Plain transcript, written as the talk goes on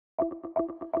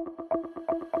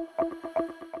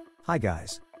Hi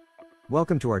guys.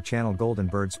 Welcome to our channel Golden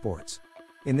Bird Sports.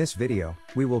 In this video,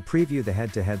 we will preview the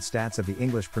head-to-head stats of the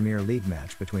English Premier League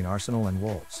match between Arsenal and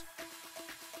Wolves.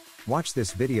 Watch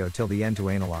this video till the end to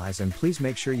analyze, and please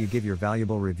make sure you give your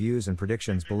valuable reviews and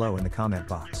predictions below in the comment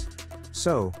box.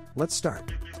 So, let's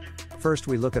start. First,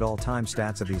 we look at all-time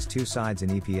stats of these two sides in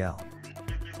EPL.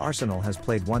 Arsenal has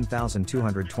played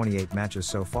 1,228 matches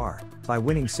so far. By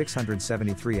winning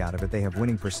 673 out of it, they have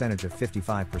winning percentage of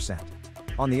 55%.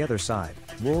 On the other side,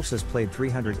 Wolves has played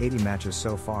 380 matches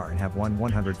so far and have won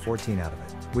 114 out of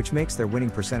it, which makes their winning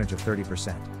percentage of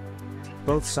 30%.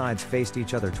 Both sides faced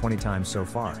each other 20 times so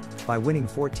far. By winning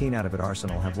 14 out of it,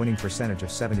 Arsenal have winning percentage of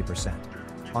 70%.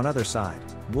 On other side,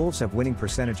 Wolves have winning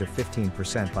percentage of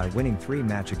 15% by winning 3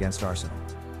 matches against Arsenal.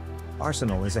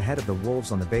 Arsenal is ahead of the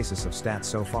Wolves on the basis of stats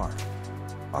so far.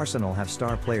 Arsenal have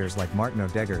star players like Martin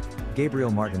Odegaard,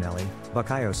 Gabriel Martinelli,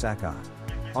 Bukayo Saka.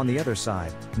 On the other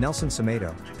side, Nelson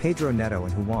Semedo, Pedro Neto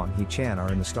and Hwang Hee-chan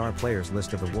are in the star players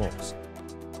list of the Wolves.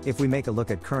 If we make a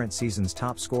look at current season's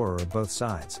top scorer of both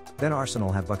sides, then Arsenal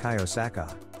have Bukayo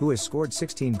Saka, who has scored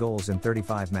 16 goals in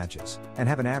 35 matches, and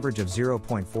have an average of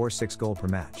 0.46 goal per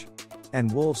match.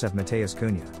 And Wolves have Matheus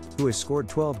Cunha, who has scored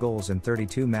 12 goals in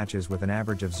 32 matches with an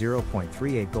average of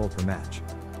 0.38 goal per match.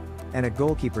 And at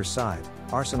goalkeeper's side,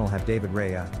 Arsenal have David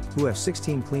Raya, who have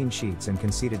 16 clean sheets and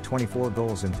conceded 24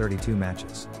 goals in 32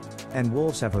 matches. And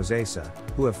Wolves have Jose Sa,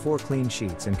 who have 4 clean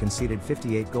sheets and conceded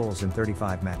 58 goals in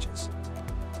 35 matches.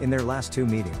 In their last 2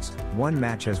 meetings, one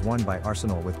match has won by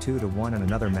Arsenal with 2-1 and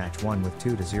another match won with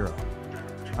 2-0.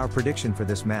 Our prediction for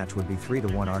this match would be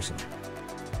 3-1 Arsenal.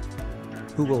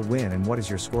 Who will win and what is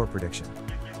your score prediction?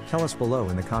 Tell us below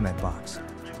in the comment box.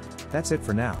 That's it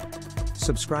for now.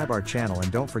 Subscribe our channel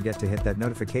and don't forget to hit that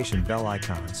notification bell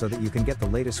icon so that you can get the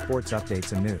latest sports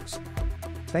updates and news.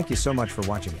 Thank you so much for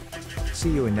watching it. See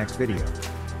you in next video.